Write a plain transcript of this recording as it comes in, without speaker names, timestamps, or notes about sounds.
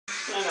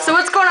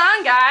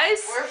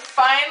guys. We're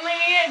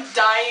finally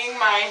dyeing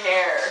my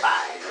hair.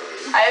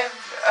 Finally.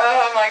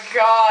 Oh my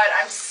god,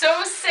 I'm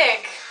so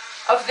sick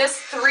of this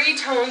 3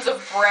 tones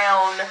of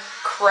brown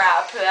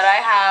crap that I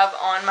have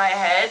on my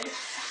head.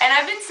 And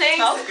I've been saying...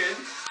 Smells good.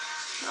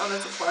 Oh,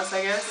 that's a plus,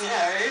 I guess.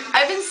 Yeah, right?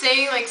 I've been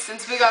saying, like,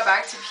 since we got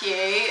back to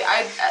PA,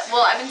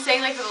 I've been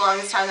saying, like, for the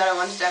longest time that I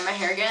wanted to dye my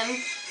hair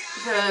again.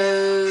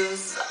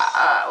 Because,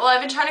 well,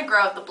 I've been trying to grow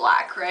out the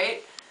black,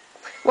 right?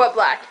 What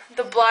black?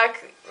 The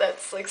black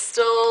that's, like,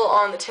 still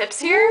on the tips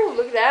here. Ooh,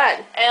 look at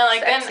that. And,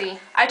 like, Sexy. then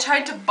I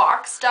tried to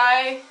box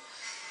dye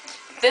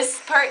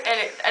this part, and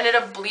it ended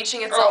up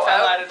bleaching itself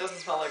out. I lied, it doesn't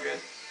smell like good.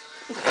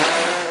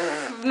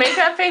 Make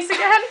that face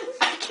again.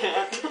 I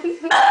can't.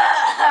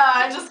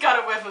 I just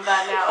got a whiff of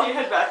that now. You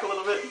head back a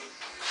little bit.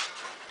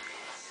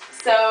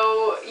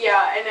 So,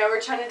 yeah, and now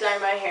we're trying to dye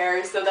my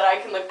hair so that I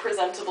can look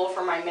presentable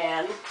for my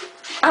man.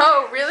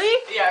 Oh, really?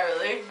 Yeah,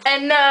 really.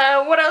 And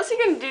what else are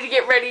you gonna do to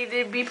get ready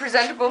to be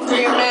presentable for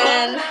your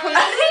man?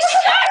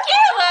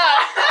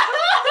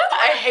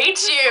 I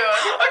hate you.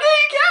 Okay,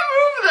 you can't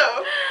move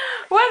though.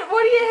 What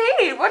do you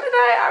hate? What did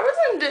I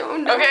wasn't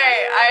doing.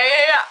 Okay,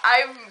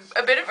 I'm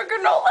a bit of a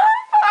granola.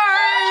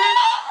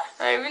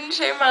 I haven't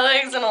shaved my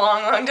legs in a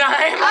long, long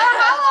time.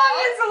 How long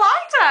is a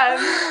long time?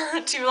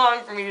 Too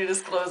long for me to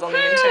disclose on the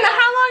internet.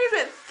 How long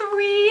is it?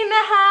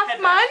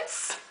 3.5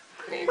 months?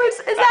 Maybe. Is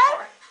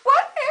that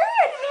what?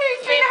 I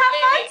didn't hear you.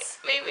 3.5 months?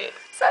 Maybe.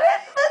 Is that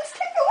it?